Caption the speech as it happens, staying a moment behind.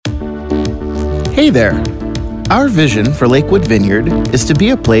Hey there! Our vision for Lakewood Vineyard is to be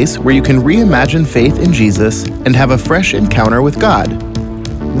a place where you can reimagine faith in Jesus and have a fresh encounter with God.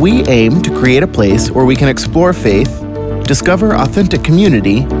 We aim to create a place where we can explore faith, discover authentic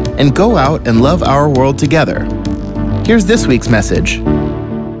community, and go out and love our world together. Here's this week's message.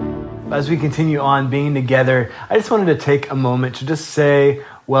 As we continue on being together, I just wanted to take a moment to just say,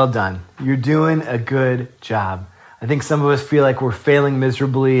 well done. You're doing a good job. I think some of us feel like we're failing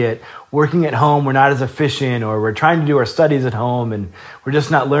miserably at working at home. We're not as efficient, or we're trying to do our studies at home and we're just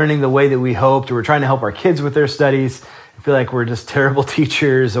not learning the way that we hoped, or we're trying to help our kids with their studies. We feel like we're just terrible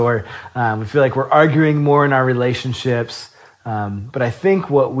teachers, or we feel like we're arguing more in our relationships. But I think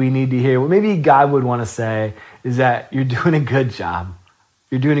what we need to hear, what maybe God would want to say, is that you're doing a good job.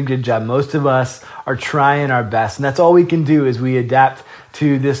 You're doing a good job. Most of us are trying our best, and that's all we can do as we adapt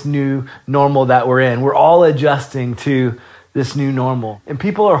to this new normal that we're in. We're all adjusting to this new normal. And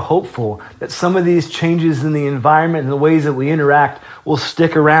people are hopeful that some of these changes in the environment and the ways that we interact will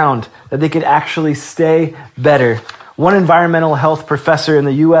stick around, that they could actually stay better. One environmental health professor in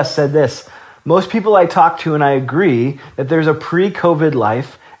the U.S. said this: most people I talk to, and I agree, that there's a pre-COVID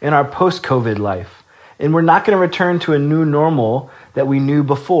life and our post-COVID life. And we're not going to return to a new normal that we knew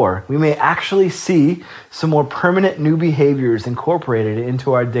before. We may actually see some more permanent new behaviors incorporated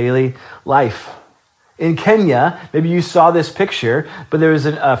into our daily life. In Kenya, maybe you saw this picture, but there was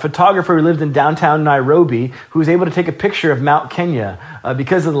a photographer who lived in downtown Nairobi who was able to take a picture of Mount Kenya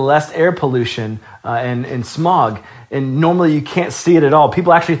because of the less air pollution and smog. And normally you can't see it at all.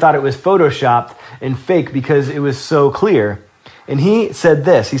 People actually thought it was photoshopped and fake because it was so clear. And he said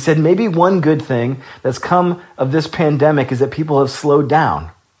this, he said, maybe one good thing that's come of this pandemic is that people have slowed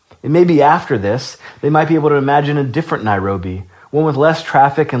down. And maybe after this, they might be able to imagine a different Nairobi, one with less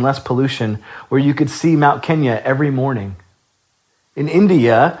traffic and less pollution, where you could see Mount Kenya every morning. In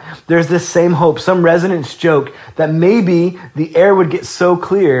India, there's this same hope. Some residents joke that maybe the air would get so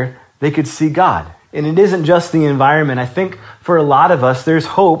clear they could see God. And it isn't just the environment. I think for a lot of us, there's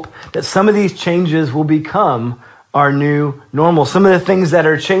hope that some of these changes will become our new normal. Some of the things that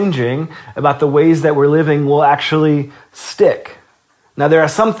are changing about the ways that we're living will actually stick. Now, there are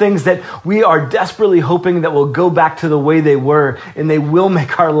some things that we are desperately hoping that will go back to the way they were, and they will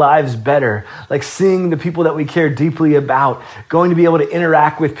make our lives better, like seeing the people that we care deeply about, going to be able to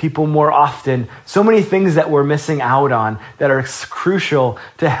interact with people more often. So many things that we're missing out on that are crucial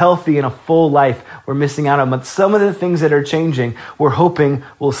to healthy and a full life we're missing out on. But some of the things that are changing, we're hoping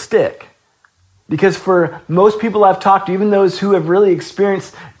will stick. Because for most people I've talked to, even those who have really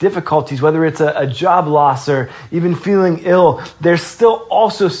experienced difficulties, whether it's a job loss or even feeling ill, they're still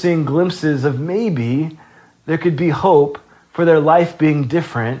also seeing glimpses of maybe there could be hope for their life being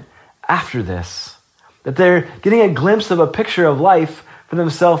different after this. That they're getting a glimpse of a picture of life for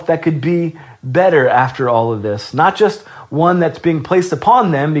themselves that could be better after all of this. Not just one that's being placed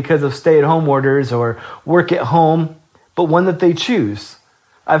upon them because of stay-at-home orders or work at home, but one that they choose.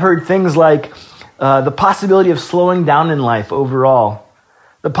 I've heard things like the possibility of slowing down in life overall,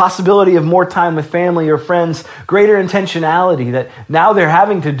 the possibility of more time with family or friends, greater intentionality that now they're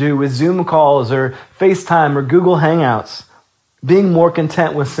having to do with Zoom calls or FaceTime or Google Hangouts, being more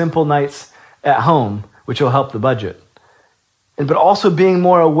content with simple nights at home, which will help the budget, but also being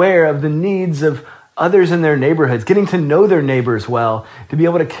more aware of the needs of others in their neighborhoods, getting to know their neighbors well, to be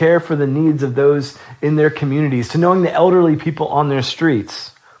able to care for the needs of those in their communities, to knowing the elderly people on their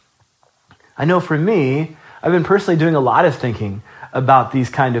streets. I know for me, I've been personally doing a lot of thinking about these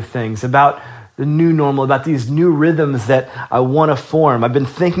kind of things, about the new normal, about these new rhythms that I want to form. I've been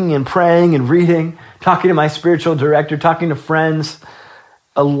thinking and praying and reading, talking to my spiritual director, talking to friends.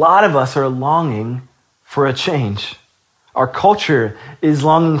 A lot of us are longing for a change. Our culture is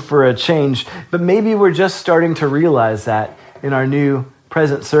longing for a change, but maybe we're just starting to realize that in our new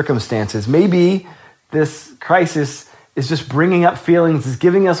present circumstances. Maybe this crisis is just bringing up feelings, is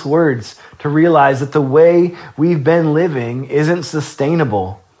giving us words to realize that the way we've been living isn't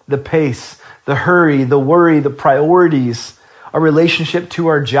sustainable. The pace, the hurry, the worry, the priorities, our relationship to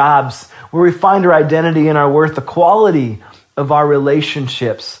our jobs, where we find our identity and our worth, the quality of our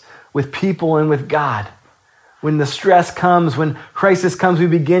relationships with people and with God. When the stress comes, when crisis comes, we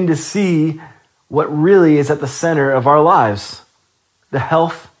begin to see what really is at the center of our lives, the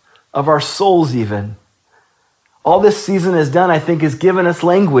health of our souls even. All this season has done, I think, is given us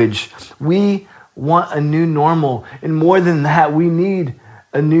language. We want a new normal. And more than that, we need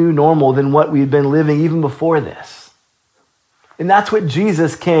a new normal than what we've been living even before this. And that's what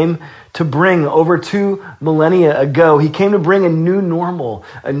Jesus came to bring over 2 millennia ago. He came to bring a new normal,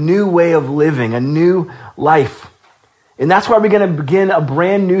 a new way of living, a new life. And that's why we're going to begin a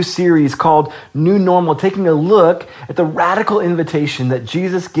brand new series called New Normal, taking a look at the radical invitation that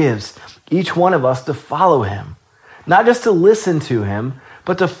Jesus gives each one of us to follow him. Not just to listen to him,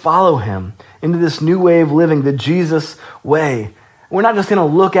 but to follow him into this new way of living, the Jesus way. We're not just going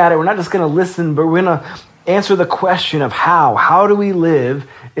to look at it, we're not just going to listen, but we're going to answer the question of how. How do we live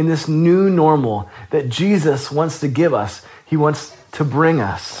in this new normal that Jesus wants to give us? He wants to bring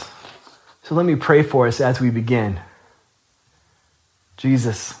us. So let me pray for us as we begin.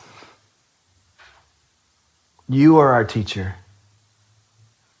 Jesus, you are our teacher.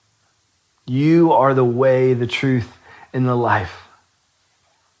 You are the way, the truth, and the life.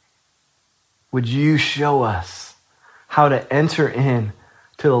 Would you show us how to enter in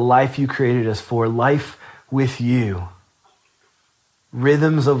to the life you created us for, life with you,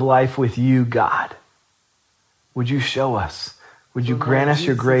 rhythms of life with you, God? Would you show us? Would you grant us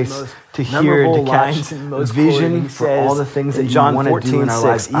your grace to hear, to catch vision for all the things that you want to do in our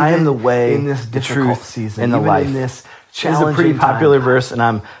lives? I am the way, in this difficult season, and the life. In this challenging is a pretty popular verse, and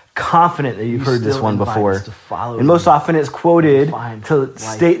I'm confident that you've heard this one before. And most often it's quoted to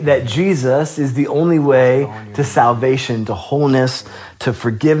state that Jesus is the only way to salvation, to wholeness, to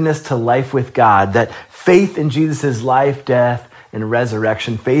forgiveness, to life with God. That faith in Jesus' life, death, and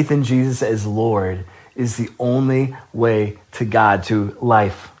resurrection, faith in Jesus as Lord, is the only way to God, to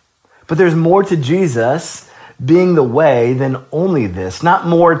life. But there's more to Jesus being the way than only this. Not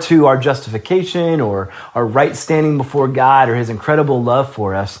more to our justification or our right standing before God or his incredible love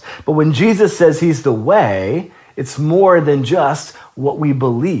for us. But when Jesus says he's the way, it's more than just what we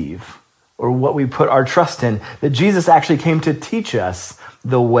believe or what we put our trust in. That Jesus actually came to teach us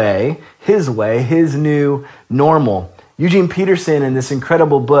the way, his new normal. Eugene Peterson, in this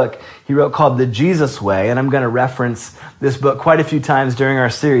incredible book he wrote called The Jesus Way, and I'm going to reference this book quite a few times during our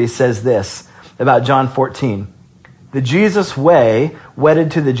series, says this about John 14. The Jesus way,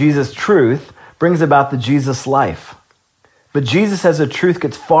 wedded to the Jesus truth, brings about the Jesus life. But Jesus as a truth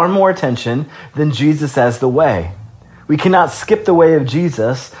gets far more attention than Jesus as the way. We cannot skip the way of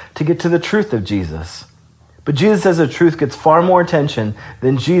Jesus to get to the truth of Jesus. But Jesus as a truth gets far more attention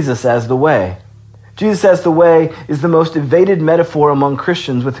than Jesus as the way. Jesus as the way is the most evaded metaphor among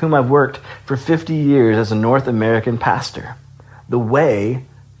Christians with whom I've worked for 50 years as a North American pastor. The way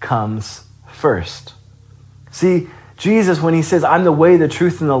comes first. See, Jesus, when he says, I'm the way, the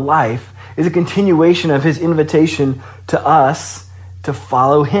truth, and the life, is a continuation of his invitation to us to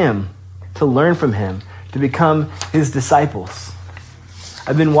follow him, to learn from him, to become his disciples.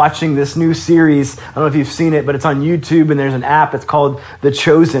 I've been watching this new series. I don't know if you've seen it, but it's on YouTube and there's an app. It's called The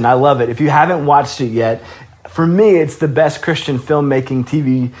Chosen. I love it. If you haven't watched it yet, for me, it's the best Christian filmmaking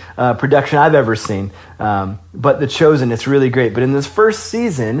TV production I've ever seen. But The Chosen, it's really great. But in this first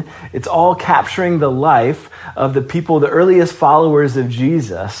season, it's all capturing the life of the people, the earliest followers of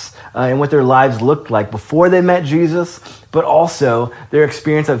Jesus, and what their lives looked like before they met Jesus, but also their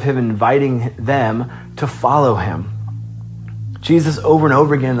experience of him inviting them to follow him. Jesus, over and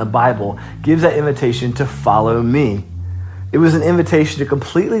over again in the Bible, gives that invitation to follow me. It was an invitation to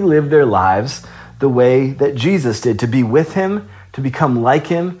completely live their lives the way that Jesus did, to be with him, to become like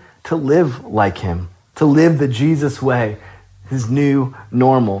him, to live like him, to live the Jesus way, his new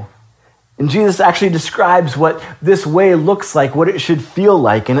normal. And Jesus actually describes what this way looks like, what it should feel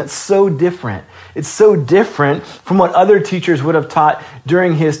like, and it's so different. It's so different from what other teachers would have taught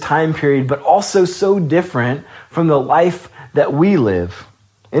during his time period, but also so different from the life that we live.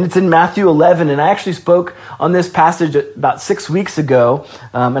 And it's in Matthew 11, and I actually spoke on this passage about 6 weeks ago,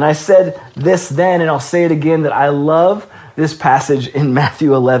 and I said this then, and I'll say it again, that I love this passage in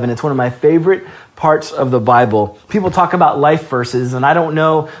Matthew 11. It's one of my favorite parts of the Bible. People talk about life verses, and I don't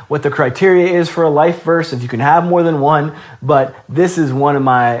know what the criteria is for a life verse, if you can have more than one, but this is one of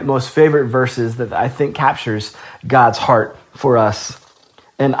my most favorite verses that I think captures God's heart for us.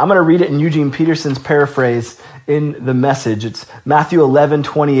 And I'm going to read it in Eugene Peterson's paraphrase in the Message. It's Matthew 11,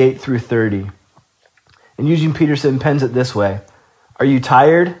 28 through 30. And Eugene Peterson pens it this way. Are you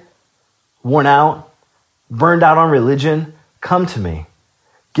tired, worn out, burned out on religion? Come to me.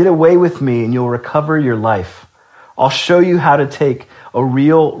 Get away with me and you'll recover your life. I'll show you how to take a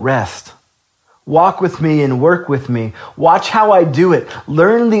real rest. Walk with me and work with me. Watch how I do it.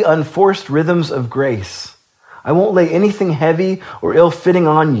 Learn the unforced rhythms of grace. I won't lay anything heavy or ill-fitting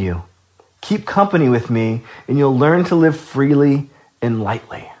on you. Keep company with me, and you'll learn to live freely and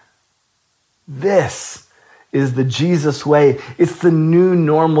lightly. This is the Jesus way. It's the new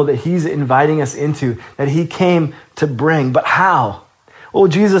normal that he's inviting us into, that he came to bring. But how? Well,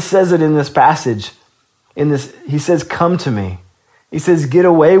 Jesus says it in this passage. He says, come to me. He says, get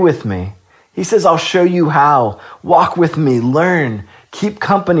away with me. He says, I'll show you how. Walk with me, learn, keep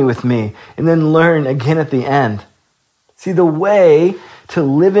company with me, and then learn again at the end. See, the way to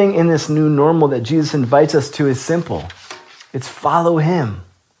living in this new normal that Jesus invites us to is simple. It's follow him.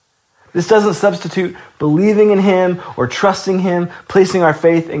 This doesn't substitute believing in him or trusting him, placing our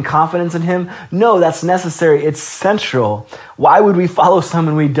faith and confidence in him. No, that's necessary. It's central. Why would we follow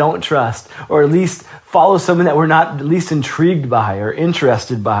someone we don't trust, or at least follow someone that we're not at least intrigued by or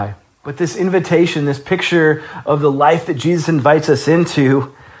interested by? But this invitation, this picture of the life that Jesus invites us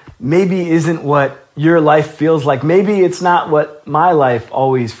into, maybe isn't what your life feels like. Maybe it's not what my life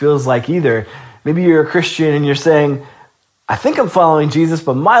always feels like either. Maybe you're a Christian and you're saying, I think I'm following Jesus,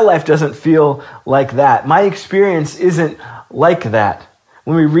 but my life doesn't feel like that. My experience isn't like that.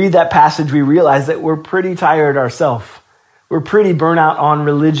 When we read that passage, we realize that we're pretty tired ourselves. We're pretty burnt out on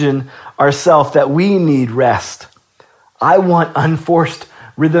religion ourselves, that we need rest. I want unforced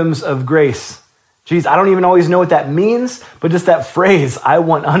rhythms of grace. Geez, I don't even always know what that means, but just that phrase, I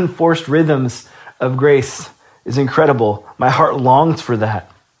want unforced rhythms of grace, is incredible. My heart longs for that.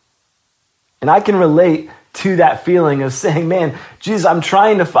 And I can relate to that feeling of saying, man, Jesus, I'm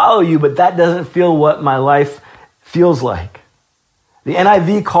trying to follow you, but that doesn't feel what my life feels like. The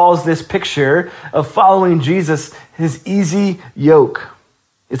NIV calls this picture of following Jesus his easy yoke.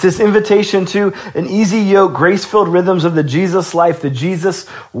 It's this invitation to an easy yoke, grace-filled rhythms of the Jesus life, the Jesus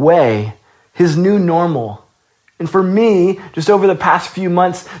way, his new normal. And for me, just over the past few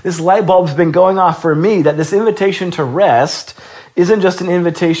months, this light bulb's been going off for me that this invitation to rest isn't just an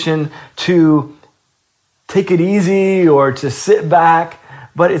invitation to take it easy or to sit back,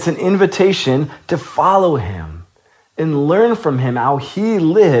 but it's an invitation to follow him and learn from him how he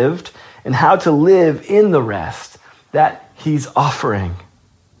lived and how to live in the rest that he's offering.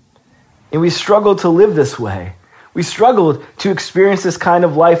 And we struggle to live this way. We struggled to experience this kind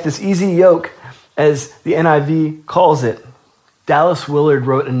of life, this easy yoke, as the NIV calls it. Dallas Willard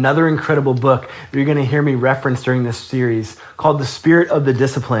wrote another incredible book that you're going to hear me reference during this series called The Spirit of the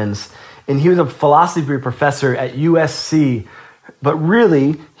Disciplines. And he was a philosophy professor at USC, but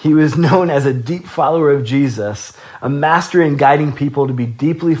really he was known as a deep follower of Jesus, a master in guiding people to be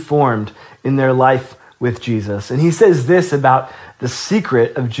deeply formed in their life with Jesus. And he says this about the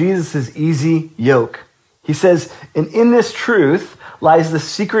secret of Jesus' easy yoke. He says, and in this truth lies the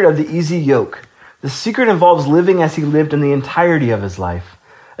secret of the easy yoke. The secret involves living as he lived in the entirety of his life,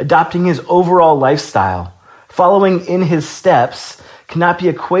 adopting his overall lifestyle, following in his steps, cannot be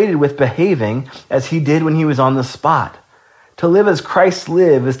equated with behaving as he did when he was on the spot. To live as Christ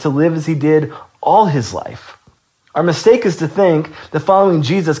lived is to live as he did all his life. Our mistake is to think that following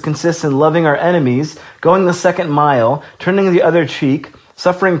Jesus consists in loving our enemies, going the second mile, turning the other cheek,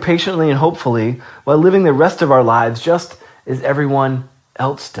 suffering patiently and hopefully, while living the rest of our lives just as everyone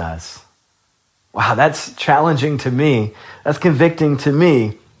else does. Wow, that's challenging to me. That's convicting to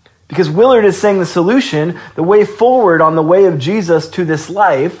me. Because Willard is saying the solution, the way forward on the way of Jesus to this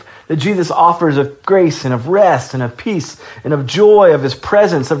life that Jesus offers of grace and of rest and of peace and of joy, of his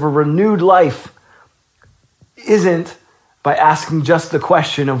presence, of a renewed life, isn't by asking just the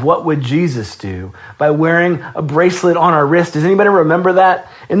question of what would Jesus do, by wearing a bracelet on our wrist. Does anybody remember that?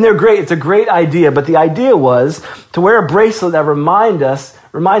 And they're great. It's a great idea. But the idea was to wear a bracelet that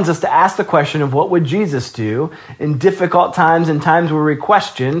reminds us to ask the question of what would Jesus do in difficult times and times where we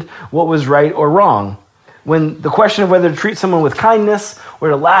questioned what was right or wrong. When the question of whether to treat someone with kindness or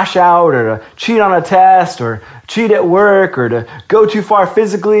to lash out or to cheat on a test or cheat at work or to go too far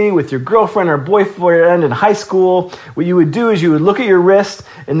physically with your girlfriend or boyfriend in high school, what you would do is you would look at your wrist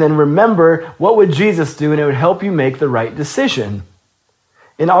and then remember what would Jesus do, and it would help you make the right decision.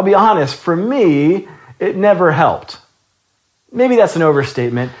 And I'll be honest, for me, it never helped. Maybe that's an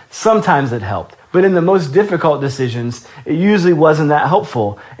overstatement. Sometimes it helped. But in the most difficult decisions, it usually wasn't that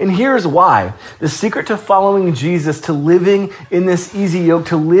helpful. And here's why. The secret to following Jesus, to living in this easy yoke,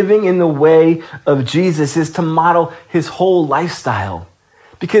 to living in the way of Jesus, is to model his whole lifestyle.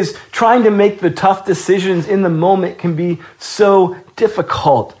 Because trying to make the tough decisions in the moment can be so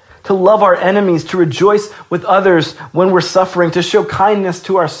difficult. To love our enemies, to rejoice with others when we're suffering, to show kindness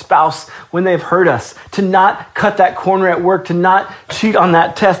to our spouse when they've hurt us, to not cut that corner at work, to not cheat on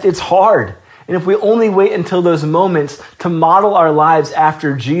that test. It's hard. And if we only wait until those moments to model our lives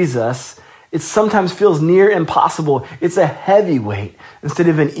after Jesus, it sometimes feels near impossible. It's a heavy weight instead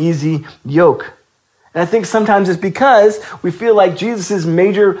of an easy yoke. And I think sometimes it's because we feel like Jesus'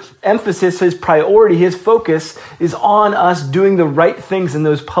 major emphasis, his priority, his focus is on us doing the right things in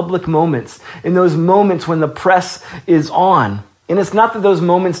those public moments, in those moments when the press is on. And it's not that those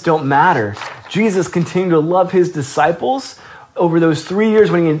moments don't matter. Jesus continued to love his disciples over those 3 years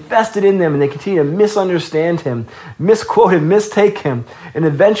when he invested in them and they continue to misunderstand him, misquote him, mistake him, and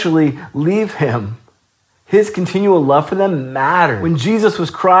eventually leave him, his continual love for them mattered. When Jesus was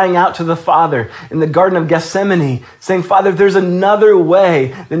crying out to the Father in the Garden of Gethsemane, saying, Father, if there's another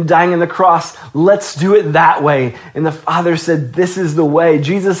way than dying on the cross, let's do it that way. And the Father said, this is the way.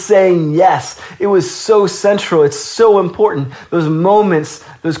 Jesus saying yes. It was so central. It's so important. Those moments,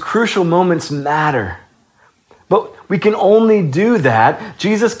 those crucial moments matter. But we can only do that.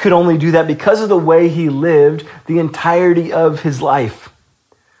 Jesus could only do that because of the way he lived the entirety of his life.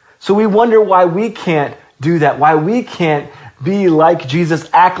 So we wonder why we can't do that, why we can't be like Jesus,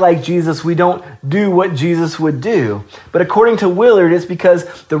 act like Jesus. We don't do what Jesus would do. But according to Willard, it's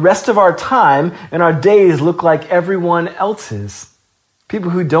because the rest of our time and our days look like everyone else's.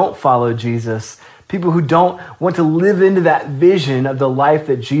 People who don't follow Jesus, people who don't want to live into that vision of the life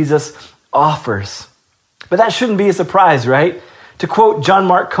that Jesus offers. But that shouldn't be a surprise, right? To quote John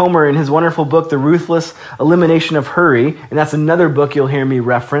Mark Comer in his wonderful book, The Ruthless Elimination of Hurry, and that's another book you'll hear me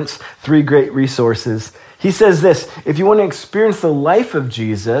reference, 3 great resources. He says this, if you want to experience the life of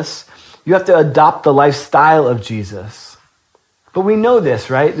Jesus, you have to adopt the lifestyle of Jesus. But we know this,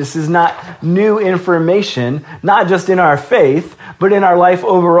 right? This is not new information, not just in our faith, but in our life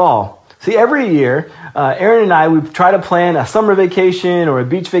overall. See, every year, Aaron and I, we try to plan a summer vacation or a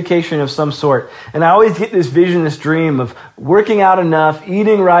beach vacation of some sort. And I always get this vision, this dream of working out enough,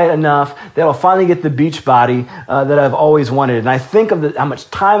 eating right enough, that I'll finally get the beach body that I've always wanted. And I think of how much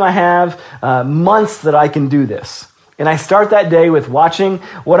time I have, months that I can do this. And I start that day with watching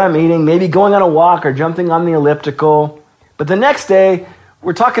what I'm eating, maybe going on a walk or jumping on the elliptical. But the next day,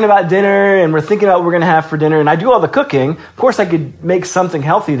 we're talking about dinner and we're thinking about what we're going to have for dinner. And I do all the cooking. Of course, I could make something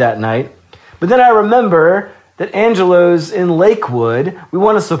healthy that night. But then I remember that Angelo's in Lakewood, we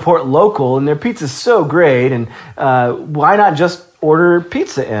want to support local and their pizza's so great. And why not just order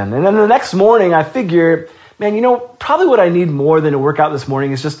pizza in? And then the next morning I figure, man, probably what I need more than to work out this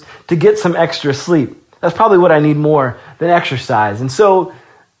morning is just to get some extra sleep. That's probably what I need more than exercise. And so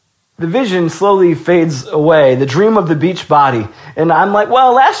the vision slowly fades away, the dream of the beach body. And I'm like,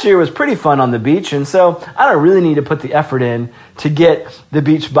 well, last year was pretty fun on the beach, and so I don't really need to put the effort in to get the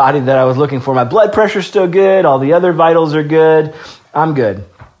beach body that I was looking for. My blood pressure's still good, all the other vitals are good, I'm good.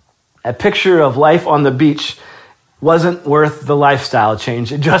 A picture of life on the beach wasn't worth the lifestyle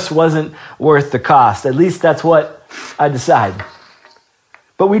change. It just wasn't worth the cost. At least that's what I decide.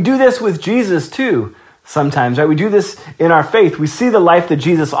 But we do this with Jesus too. Sometimes, right? We do this in our faith. We see the life that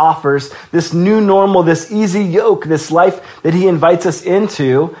Jesus offers, this new normal, this easy yoke, this life that he invites us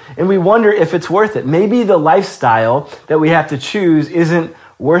into, and we wonder if it's worth it. Maybe the lifestyle that we have to choose isn't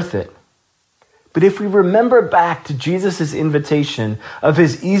worth it. But if we remember back to Jesus' invitation of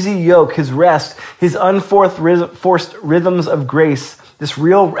his easy yoke, his rest, his unforced rhythms of grace, this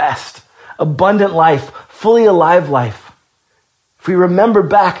real rest, abundant life, fully alive life, if we remember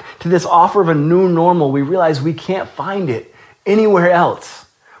back to this offer of a new normal, we realize we can't find it anywhere else.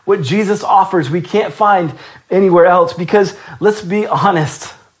 What Jesus offers, we can't find anywhere else because, let's be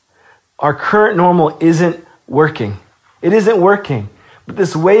honest, our current normal isn't working. It isn't working. But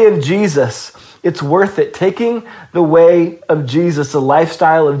this way of Jesus, it's worth it. Taking the way of Jesus, the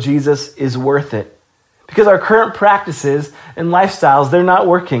lifestyle of Jesus, is worth it. Because our current practices and lifestyles, they're not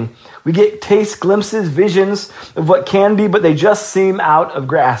working. We get tastes, glimpses, visions of what can be, but they just seem out of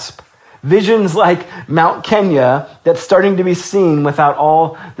grasp. Visions like Mount Kenya that's starting to be seen without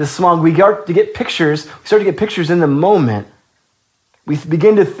all the smog. We start to get pictures in the moment. We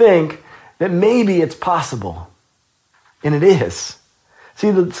begin to think that maybe it's possible. And it is. See,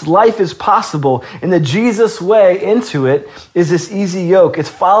 this life is possible, and the Jesus way into it is this easy yoke. It's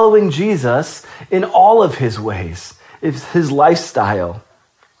following Jesus in all of his ways. It's his lifestyle.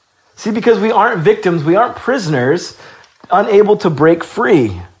 See, because we aren't victims, we aren't prisoners, unable to break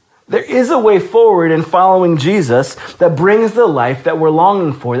free. There is a way forward in following Jesus that brings the life that we're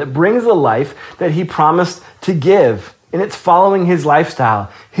longing for, that brings the life that he promised to give. And it's following his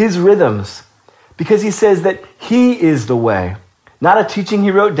lifestyle, his rhythms, because he says that he is the way. Not a teaching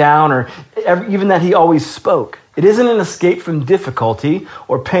he wrote down or even that he always spoke. It isn't an escape from difficulty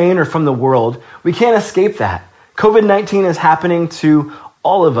or pain or from the world. We can't escape that. COVID-19 is happening to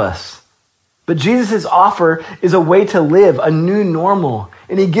all of us. But Jesus' offer is a way to live a new normal.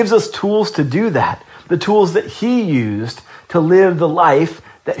 And he gives us tools to do that. The tools that he used to live the life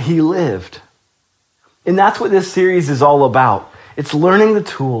that he lived. And that's what this series is all about. It's learning the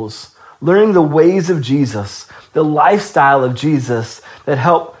tools, learning the ways of Jesus, the lifestyle of Jesus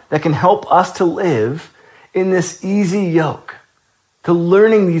that can help us to live in this easy yoke, to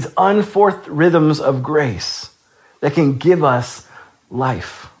learning these unforced rhythms of grace, that can give us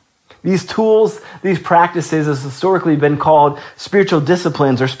life. These tools, these practices has historically been called spiritual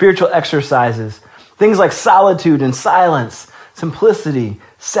disciplines or spiritual exercises. Things like solitude and silence, simplicity,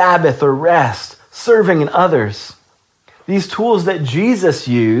 Sabbath or rest, serving in others. These tools that Jesus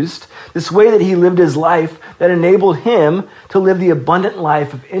used, this way that he lived his life that enabled him to live the abundant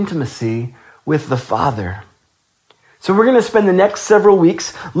life of intimacy with the Father. So we're going to spend the next several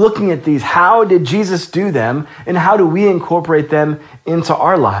weeks looking at these. How did Jesus do them, and how do we incorporate them into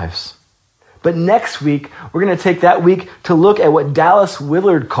our lives? But next week, we're going to take that week to look at what Dallas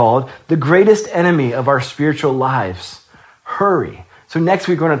Willard called the greatest enemy of our spiritual lives, hurry. So next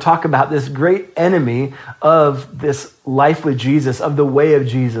week, we're going to talk about this great enemy of this life with Jesus, of the way of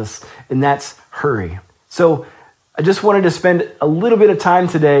Jesus, and that's hurry. So I just wanted to spend a little bit of time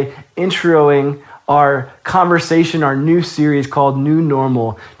today introing our conversation, our new series called New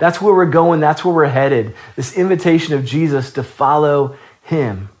Normal. That's where we're going. That's where we're headed. This invitation of Jesus to follow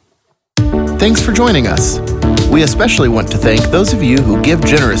him. Thanks for joining us. We especially want to thank those of you who give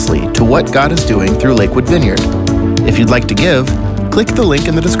generously to what God is doing through Lakewood Vineyard. If you'd like to give, click the link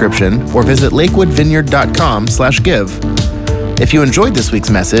in the description or visit lakewoodvineyard.com/give. If you enjoyed this week's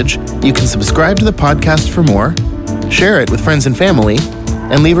message, you can subscribe to the podcast for more, share it with friends and family,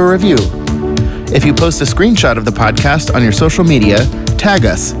 and leave a review. If you post a screenshot of the podcast on your social media, tag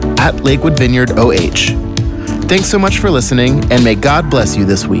us at Lakewood Vineyard OH. Thanks so much for listening, and may God bless you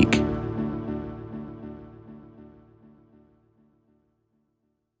this week.